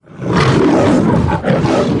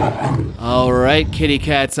right, kitty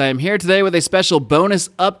cats. I am here today with a special bonus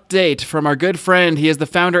update from our good friend. He is the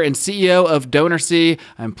founder and CEO of DonorSee.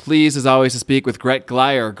 I'm pleased, as always, to speak with Gret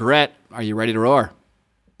Glyer. Gret, are you ready to roar?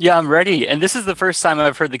 Yeah, I'm ready. And this is the first time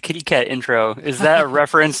I've heard the kitty cat intro. Is that a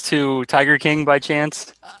reference to Tiger King by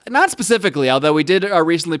chance? Not specifically, although we did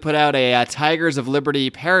recently put out a Tigers of Liberty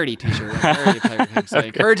parody t-shirt. Parody of Tiger King. So I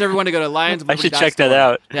encourage everyone to go to Lions of Liberty. I should check that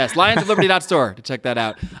out. Yes, lionsofliberty.store to check that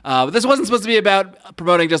out. But this wasn't supposed to be about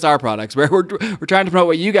promoting just our products. We're trying to promote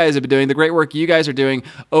what you guys have been doing, the great work you guys are doing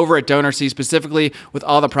over at DonorSee, specifically with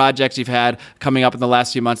all the projects you've had coming up in the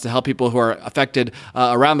last few months to help people who are affected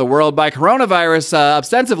around the world by coronavirus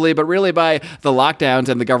ostensively, but really by the lockdowns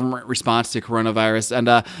and the government response to coronavirus. And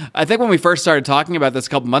I think when we first started talking about this a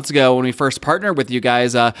couple months ago, when we first partnered with you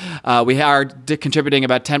guys, we are contributing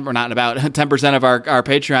about 10% of our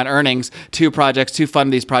Patreon earnings to projects to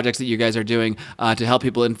fund these projects that you guys are doing to help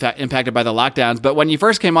people impacted by the lockdowns. But when you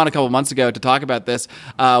first came on a couple months ago to talk about this,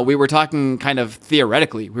 we were talking kind of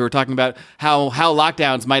theoretically. We were talking about how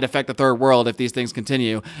lockdowns might affect the third world if these things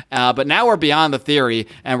continue. But now we're beyond the theory,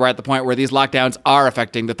 and we're at the point where these lockdowns are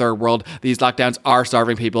affecting the third world. These lockdowns are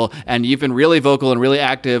starving people, and you've been really vocal and really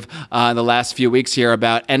active in the last few weeks here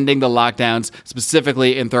about ending the lockdowns,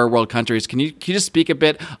 specifically in third world countries. Can you just speak a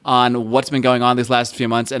bit on what's been going on these last few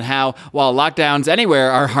months and how, while lockdowns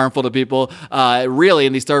anywhere are harmful to people, really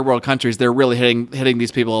in these third world countries, they're really hitting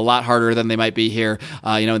these people a lot harder than they might be here,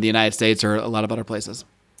 in the United States or a lot of other places?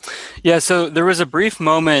 Yeah, so there was a brief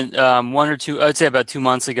moment, I'd say about 2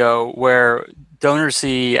 months ago, where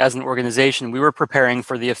DonorSee, as an organization, we were preparing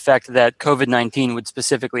for the effect that COVID-19 would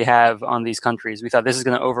specifically have on these countries. We thought this is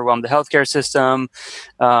going to overwhelm the healthcare system.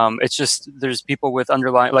 It's just there's people with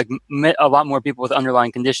a lot more people with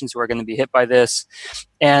underlying conditions who are going to be hit by this.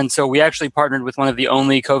 And so we actually partnered with one of the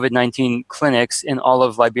only COVID-19 clinics in all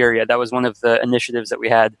of Liberia. That was one of the initiatives that we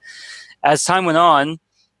had. As time went on,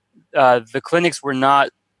 the clinics were not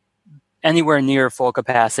anywhere near full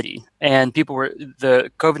capacity, and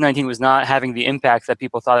the COVID-19 was not having the impact that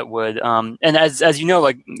people thought it would. And as you know,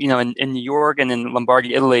 in New York and in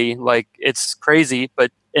Lombardy, Italy, it's crazy,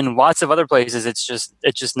 but in lots of other places, it's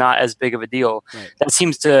just not as big of a deal. Right. That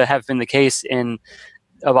seems to have been the case in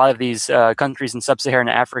a lot of these countries in sub-Saharan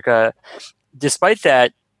Africa. Despite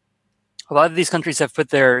that, a lot of these countries have put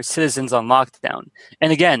their citizens on lockdown.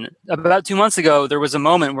 And again, about 2 months ago, there was a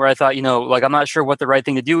moment where I thought, I'm not sure what the right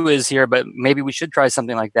thing to do is here, but maybe we should try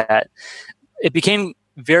something like that. It became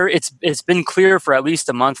it's been clear for at least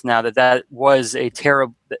a month now that was a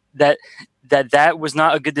terrible, that was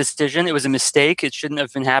not a good decision. It was a mistake. It shouldn't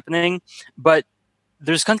have been happening. But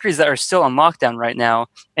there's countries that are still on lockdown right now,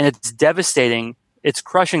 and it's devastating. It's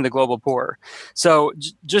crushing the global poor. So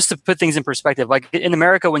just to put things in perspective, like in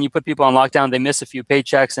America, when you put people on lockdown, they miss a few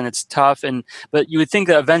paychecks and it's tough. But you would think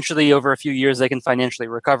that eventually over a few years, they can financially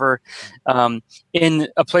recover. In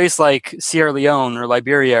a place like Sierra Leone or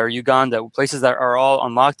Liberia or Uganda, places that are all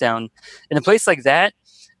on lockdown, in a place like that,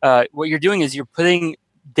 what you're doing is you're putting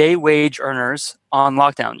day wage earners on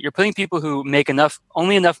lockdown. You're putting people who make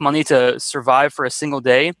only enough money to survive for a single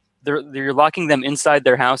day. You're locking them inside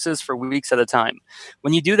their houses for weeks at a time.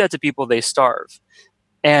 When you do that to people, they starve.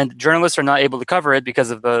 And journalists are not able to cover it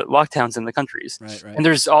because of the lockdowns in the countries. Right. And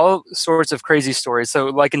there's all sorts of crazy stories. So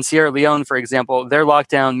like in Sierra Leone, for example, their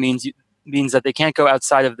lockdown means that they can't go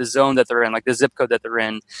outside of the zone that they're in, like the zip code that they're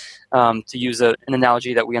in, to use an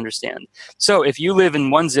analogy that we understand. So if you live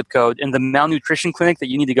in one zip code and the malnutrition clinic that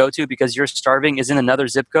you need to go to because you're starving is in another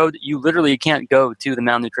zip code, you literally can't go to the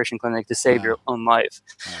malnutrition clinic to save your own life.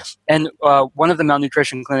 And one of the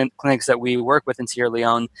malnutrition clinics that we work with in Sierra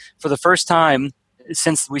Leone, for the first time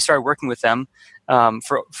since we started working with them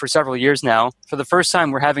for several years now, for the first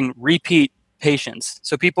time we're having repeat patients.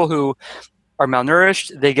 So people who are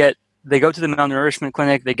malnourished, they go to the malnourishment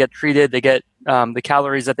clinic, they get treated, they get the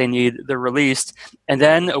calories that they need, they're released, and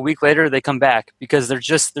then a week later they come back because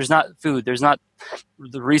there's not food, there's not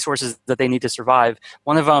the resources that they need to survive.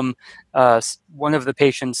 One of the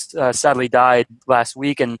patients sadly died last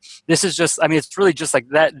week, and this is just, it's really just like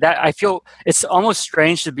that. That I feel it's almost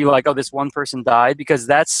strange to be like, oh, this one person died, because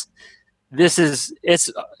it's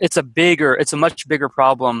a much bigger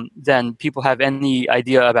problem than people have any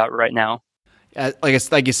idea about right now.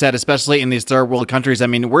 Like you said, especially in these third world countries,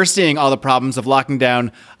 we're seeing all the problems of locking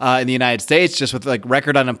down in the United States, just with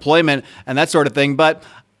record unemployment and that sort of thing. But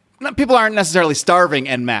people aren't necessarily starving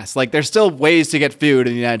en masse. Like, there's still ways to get food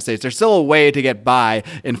in the United States. There's still a way to get by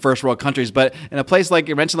in first world countries. But in a place like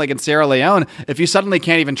you mentioned, like in Sierra Leone, if you suddenly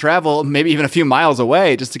can't even travel maybe even a few miles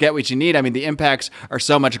away just to get what you need, I mean, the impacts are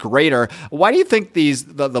so much greater. Why do you think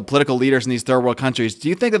the political leaders in these third world countries, do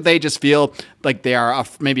you think that they just feel like they are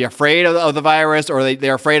maybe afraid of the virus, or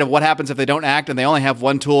they're afraid of what happens if they don't act and they only have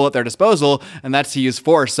one tool at their disposal, and that's to use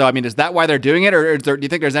force? So, I mean, is that why they're doing it? Or do you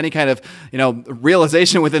think there's any kind of,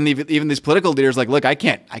 realization within even these political leaders, like, look, I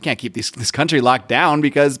can't keep this country locked down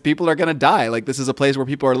because people are going to die. Like, this is a place where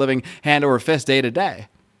people are living hand over fist day to day.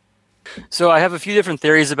 So I have a few different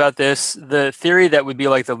theories about this. The theory that would be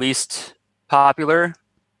like the least popular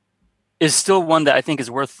is still one that I think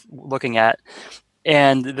is worth looking at.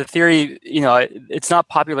 And the theory, it's not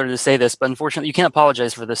popular to say this, but unfortunately you can't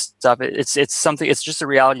apologize for this stuff. It's something, it's just a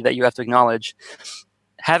reality that you have to acknowledge.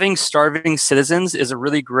 Having starving citizens is a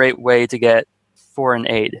really great way to get foreign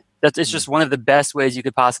aid. It's just one of the best ways you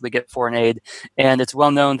could possibly get foreign aid. And it's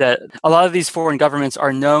well known that a lot of these foreign governments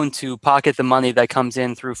are known to pocket the money that comes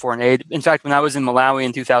in through foreign aid. In fact, when I was in Malawi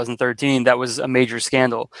in 2013, that was a major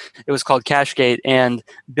scandal. It was called Cashgate, and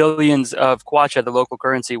billions of kwacha, the local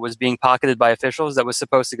currency, was being pocketed by officials that was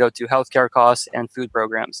supposed to go to healthcare costs and food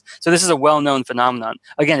programs. So this is a well-known phenomenon.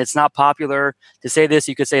 Again, it's not popular to say this.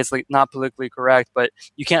 You could say it's like not politically correct, but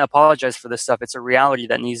you can't apologize for this stuff. It's a reality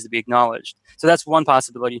that needs to be acknowledged. So that's one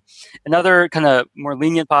possibility. Another kind of more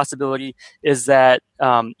lenient possibility is that,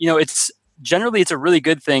 it's a really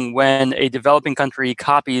good thing when a developing country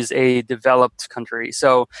copies a developed country.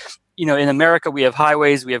 So, in America, we have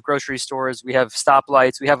highways, we have grocery stores, we have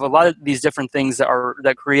stoplights, we have a lot of these different things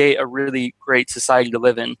that create a really great society to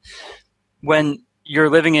live in. When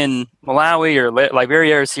you're living in Malawi or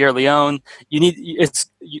Liberia or Sierra Leone, you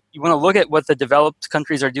want to look at what the developed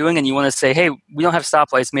countries are doing, and you want to say, hey, we don't have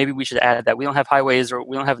stoplights, maybe we should add that. We don't have highways, or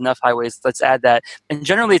we don't have enough highways, let's add that. And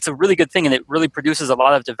generally it's a really good thing, and it really produces a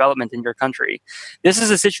lot of development in your country. This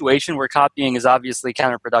is a situation where copying is obviously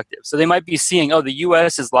counterproductive. So they might be seeing, oh, the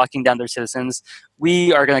US is locking down their citizens,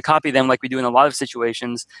 we are going to copy them like we do in a lot of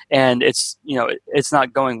situations, and it's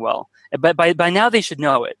not going well. But by now they should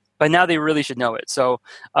know it. By now they really should know it. So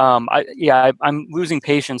I'm losing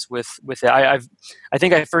patience with it. I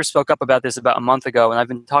think I first spoke up about this about a month ago, and I've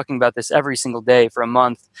been talking about this every single day for a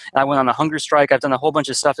month. And I went on a hunger strike. I've done a whole bunch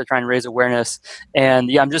of stuff to try and raise awareness.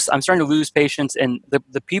 And I'm starting to lose patience. And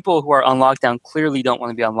the people who are on lockdown clearly don't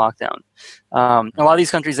want to be on lockdown. A lot of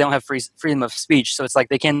these countries, they don't have freedom of speech, so it's like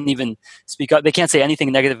they can't even speak up. They can't say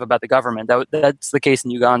anything negative about the government. That's the case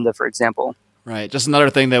in Uganda, for example. Right. Just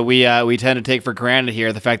another thing that we tend to take for granted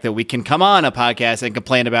here, the fact that we can come on a podcast and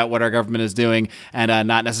complain about what our government is doing and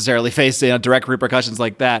not necessarily face direct repercussions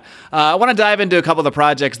like that. I want to dive into a couple of the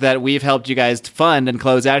projects that we've helped you guys fund and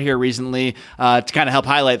close out here recently to kind of help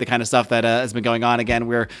highlight the kind of stuff that has been going on. Again,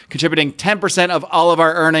 we're contributing 10% of all of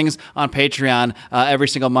our earnings on Patreon every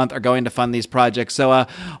single month are going to fund these projects. So why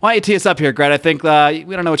don't you tee us up here, Gret? I think we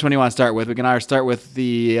don't know which one you want to start with. We can either start with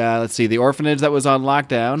the orphanage that was on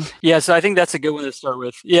lockdown. Yeah, so I think that's a good one to start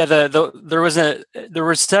with. Yeah, there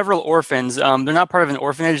were several orphans. They're not part of an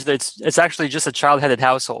orphanage. It's actually just a child-headed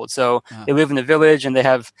household. So they live in a village, and they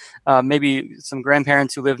have maybe some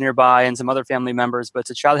grandparents who live nearby and some other family members. But it's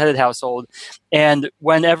a child-headed household. And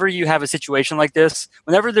whenever you have a situation like this,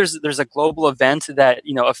 whenever there's a global event that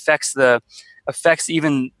affects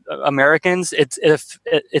even Americans,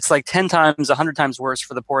 it's like 10 times, 100 times worse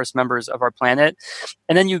for the poorest members of our planet.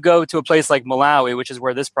 And then you go to a place like Malawi, which is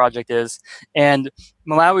where this project is, and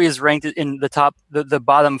Malawi is ranked in the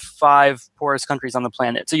bottom 5 poorest countries on the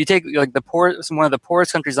planet. So you take like one of the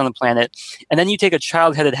poorest countries on the planet, and then you take a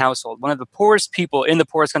child-headed household, one of the poorest people in the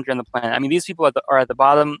poorest country on the planet. I mean, these people are at the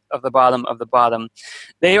bottom of the bottom of the bottom.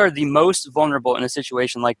 They are the most vulnerable in a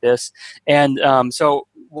situation like this. And so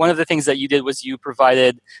one of the things that you did was you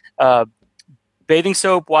provided bathing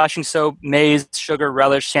soap, washing soap, maize, sugar,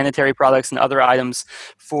 relish, sanitary products, and other items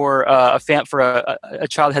for a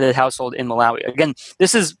child-headed household in Malawi. Again,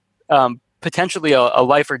 this is potentially a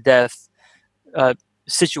life or death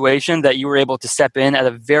situation that you were able to step in at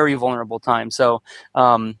a very vulnerable time. So,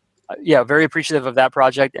 very appreciative of that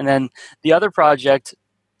project. And then the other project.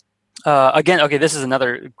 This is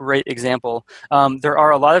another great example. There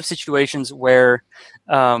are a lot of situations where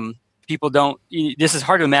people don't, this is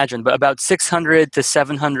hard to imagine, but about 600 to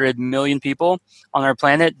 700 million people on our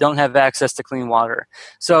planet don't have access to clean water.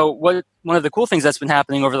 So one of the cool things that's been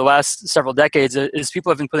happening over the last several decades is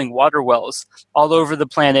people have been putting water wells all over the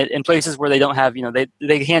planet in places where they don't have,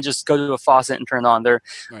 they can't just go to a faucet and turn it on.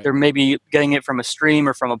 They're maybe getting it from a stream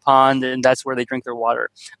or from a pond, and that's where they drink their water.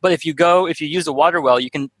 But if you use a water well, you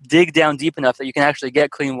can dig down deep enough that you can actually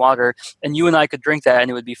get clean water, and you and I could drink that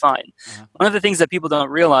and it would be fine. One of the things that people don't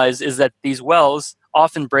realize is that these wells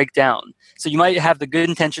often break down. So you might have the good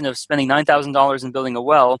intention of spending $9,000 in building a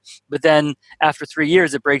well, but then after 3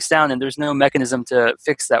 years it breaks down and there's no mechanism to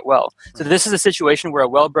fix that well. So this is a situation where a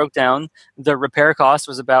well broke down. The repair cost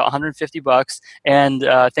was about $150, and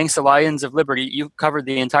thanks to Lions of Liberty, you covered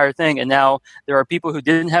the entire thing. And now there are people who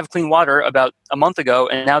didn't have clean water about a month ago,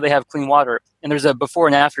 and now they have clean water. And there's a before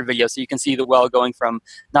and after video, so you can see the well going from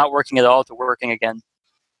not working at all to working again.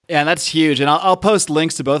 Yeah, that's huge. And I'll post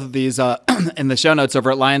links to both of these in the show notes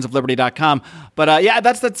over at lionsofliberty.com. But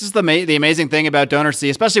that's just the amazing thing about DonorSee,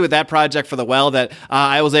 especially with that project for the well, that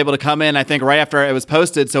I was able to come in, I think, right after it was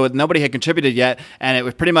posted. So nobody had contributed yet. And it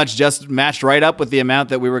was pretty much just matched right up with the amount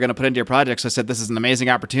that we were going to put into your project. So I said, this is an amazing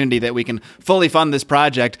opportunity that we can fully fund this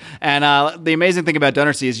project. And the amazing thing about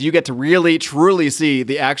DonorSee is you get to really, truly see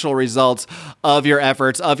the actual results of your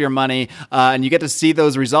efforts, of your money. And you get to see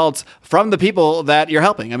those results from the people that you're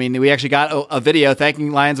helping. I mean, we actually got a video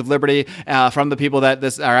thanking Lions of Liberty from the people that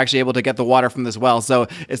are actually able to get the water from this well. So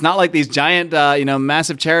it's not like these giant,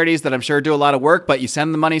 massive charities that I'm sure do a lot of work, but you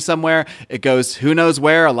send the money somewhere, it goes who knows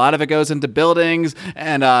where. A lot of it goes into buildings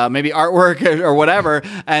and maybe artwork or whatever,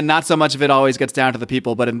 and not so much of it always gets down to the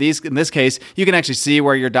people. But in this case, you can actually see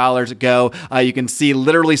where your dollars go. You can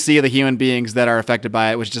literally see the human beings that are affected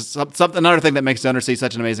by it, which is just another thing that makes DonorSee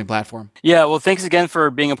such an amazing platform. Yeah, well, thanks again for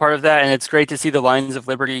being a part of that, and it's great to see the Lions of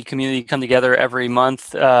Liberty community come together every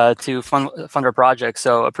month to fund our project.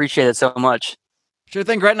 So appreciate it so much. Sure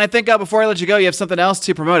thing, Gret. And I think before I let you go, you have something else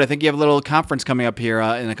to promote. I think you have a little conference coming up here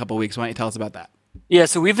in a couple of weeks. Why don't you tell us about that? Yeah,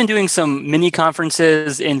 so we've been doing some mini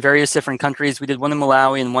conferences in various different countries. We did one in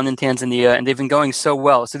Malawi and one in Tanzania, and they've been going so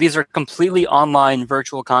well. So these are completely online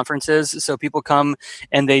virtual conferences. So people come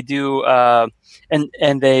and they do,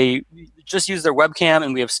 and they just use their webcam,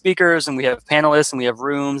 and we have speakers and we have panelists and we have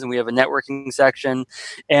rooms and we have a networking section,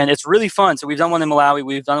 and it's really fun. So we've done one in Malawi,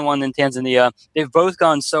 we've done one in Tanzania. They've both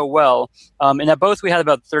gone so well, and at both we had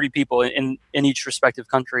about 30 people in each respective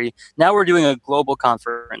country. Now we're doing a global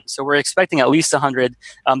conference, so we're expecting at least 100.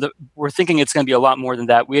 We're thinking it's going to be a lot more than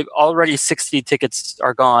that. We've already 60 tickets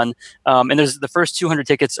are gone, and the first 200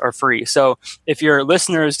 tickets are free. So if your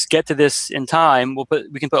listeners get to this in time, we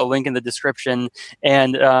can put a link in the description,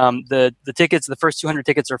 and the tickets, the first 200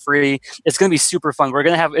 tickets are free. It's going to be super fun. We're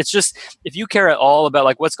going to have, it's just, if you care at all about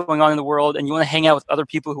like what's going on in the world and you want to hang out with other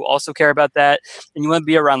people who also care about that, and you want to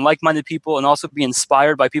be around like-minded people and also be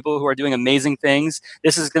inspired by people who are doing amazing things,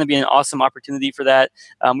 this is going to be an awesome opportunity for that.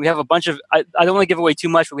 We have a bunch of, I don't want to give away too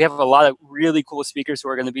much, but we have a lot of really cool speakers who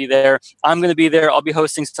are going to be there. I'm going to be there. I'll be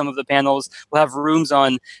hosting some of the panels. We'll have rooms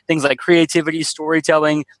on things like creativity,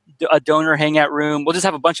 storytelling, a donor hangout room. We'll just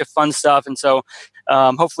have a bunch of fun stuff. And so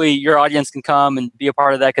hopefully your audience can come and be a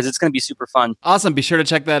part of that, because it's going to be super fun. Awesome. Be sure to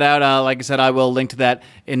check that out. Like I said, I will link to that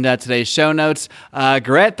in today's show notes.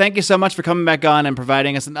 Gret, thank you so much for coming back on and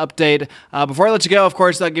providing us an update. Before I let you go, of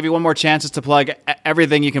course, I'll give you one more chance just to plug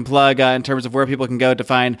everything you can plug in terms of where people can go to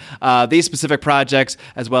find these specific projects,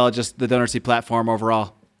 as well as just the DonorSee platform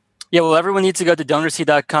overall. Yeah, well, everyone needs to go to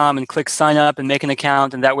DonorSee.com and click sign up and make an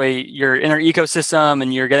account. And that way you're in our ecosystem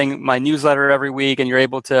and you're getting my newsletter every week and you're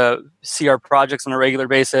able to see our projects on a regular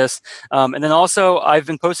basis. And then also I've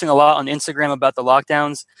been posting a lot on Instagram about the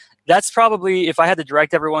lockdowns. That's probably, if I had to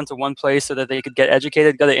direct everyone to one place so that they could get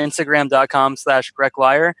educated, go to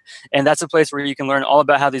Instagram.com/Glyer. And that's a place where you can learn all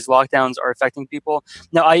about how these lockdowns are affecting people.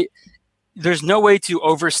 Now, there's no way to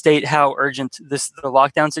overstate how urgent the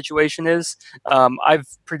lockdown situation is. I've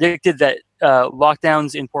predicted that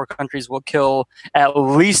lockdowns in poor countries will kill at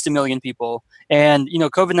least 1 million people. And,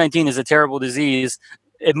 COVID-19 is a terrible disease.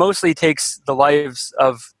 It mostly takes the lives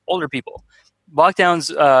of older people.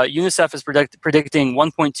 Lockdowns, UNICEF is predicting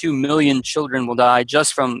 1.2 million children will die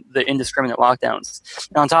just from the indiscriminate lockdowns.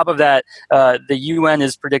 And on top of that, the UN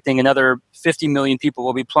is predicting another 50 million people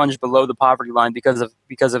will be plunged below the poverty line because of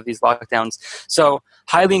these lockdowns. So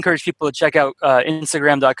highly encourage people to check out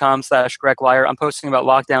Instagram.com/GretGlyer. I'm posting about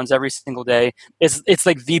lockdowns every single day. It's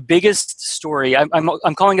like the biggest story.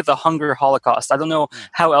 I'm calling it the hunger holocaust. I don't know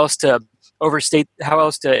how else to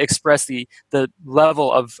express the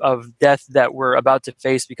level of death that we're about to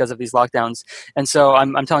face because of these lockdowns. And so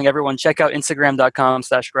I'm telling everyone, check out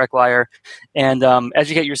Instagram.com/GretGlyer and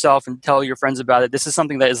educate yourself and tell your friends about it. This is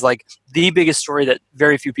something that is like the biggest story that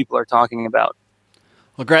very few people are talking about.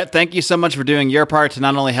 Well, Gret, thank you so much for doing your part to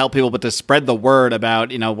not only help people, but to spread the word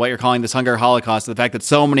about, what you're calling this hunger holocaust, the fact that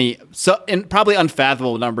so many, and probably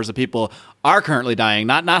unfathomable numbers of people are currently dying,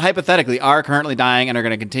 not hypothetically, are currently dying and are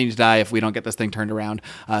going to continue to die if we don't get this thing turned around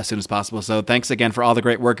as soon as possible. So thanks again for all the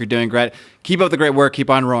great work you're doing, Gret. Keep up the great work.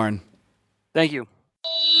 Keep on roaring. Thank you.